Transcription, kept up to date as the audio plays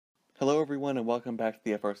Hello everyone and welcome back to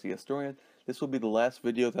the FRC Historian. This will be the last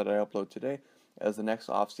video that I upload today, as the next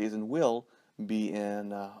off-season will be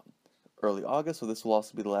in early August, so this will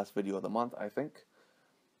also be the last video of the month, I think.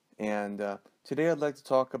 And today I'd like to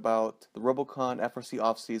talk about the Robo-con FRC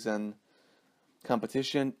off-season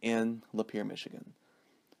competition in Lapeer, Michigan.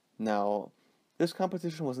 Now, this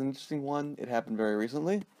competition was an interesting one. It happened very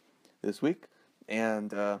recently, this week, and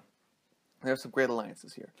there are some great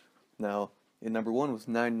alliances here. Now, in number 1 was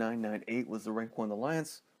 9998, was the rank 1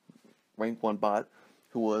 alliance, rank 1 bot,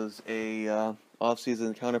 who was a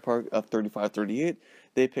off-season counterpart of 3538.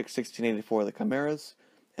 They picked 1684 the Chimeras,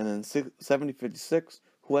 and then 7056,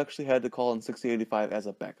 who actually had to call in 6085 as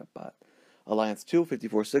a backup bot. Alliance 2,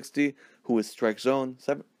 5460, who was Strike Zone,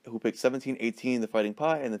 who picked 1718 the Fighting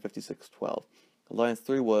Pie, and then 5612. Alliance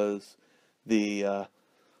 3 was the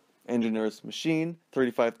Engineer's Machine,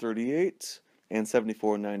 3538, and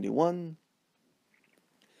 7491.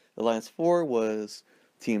 Alliance 4 was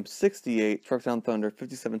Team 68, Truckdown Thunder,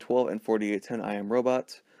 5712, and 4810 I Am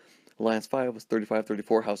Robot. Alliance 5 was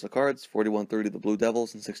 3534, House of Cards, 4130 the Blue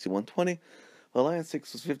Devils, and 6120. Alliance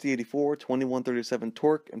 6 was 5084, 2137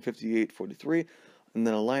 Torque, and 5843. And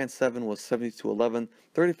then Alliance 7 was 7211,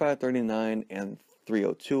 3539, and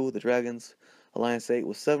 302 the Dragons. Alliance 8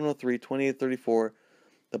 was 703, 2834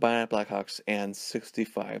 the Bionic Blackhawks, and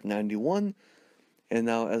 6591. And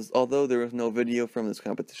now, although there is no video from this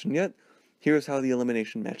competition yet, here's how the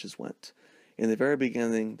elimination matches went. In the very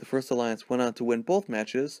beginning, the first alliance went on to win both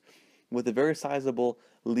matches with a very sizable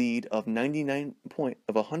lead of over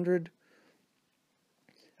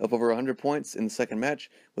 100 points in the second match,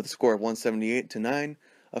 with a score of 178-9.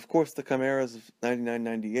 Of course, the Chimeras of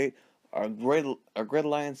 9998 are a great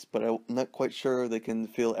alliance, but I'm not quite sure they can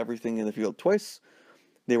field everything in the field twice.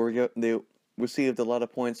 They received a lot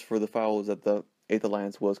of points for the fouls that the 8th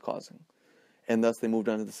Alliance was causing, and thus they moved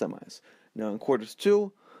on to the semis. Now in quarters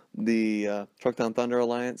 2, the Truckdown Thunder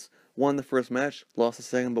Alliance won the first match, lost the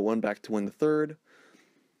second, but won back to win the third,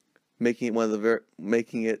 making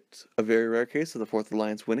it a very rare case of the 4th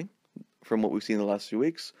Alliance winning, from what we've seen in the last few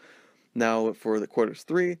weeks. Now for the quarters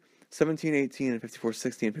 3, 1718 and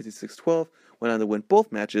 5460 and 5612 went on to win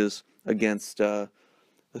both matches against the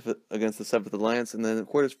 7th Alliance, and then in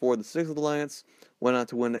quarters 4, the 6th Alliance went on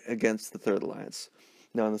to win against the 3rd Alliance.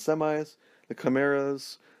 Now in the semis, the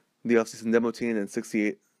Chimeras, the Offseason Demo Team, and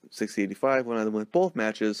 6085 went on to win both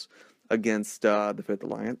matches against the 4th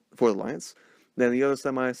Alliance. Then the other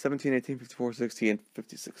semis, 1718, 5460, and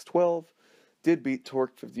 5612, did beat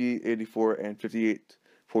Torque 5884 and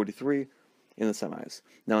 5843 in the semis.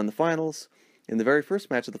 Now in the finals, in the very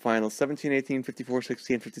first match of the finals, 1718,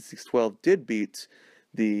 5460, and 5612 did beat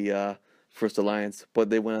the First Alliance, but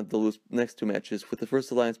they went on to lose the next two matches, with the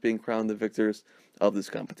First Alliance being crowned the victors of this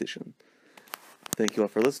competition. Thank you all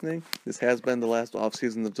for listening. This has been the last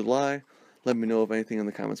off-season of July. Let me know of anything in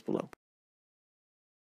the comments below.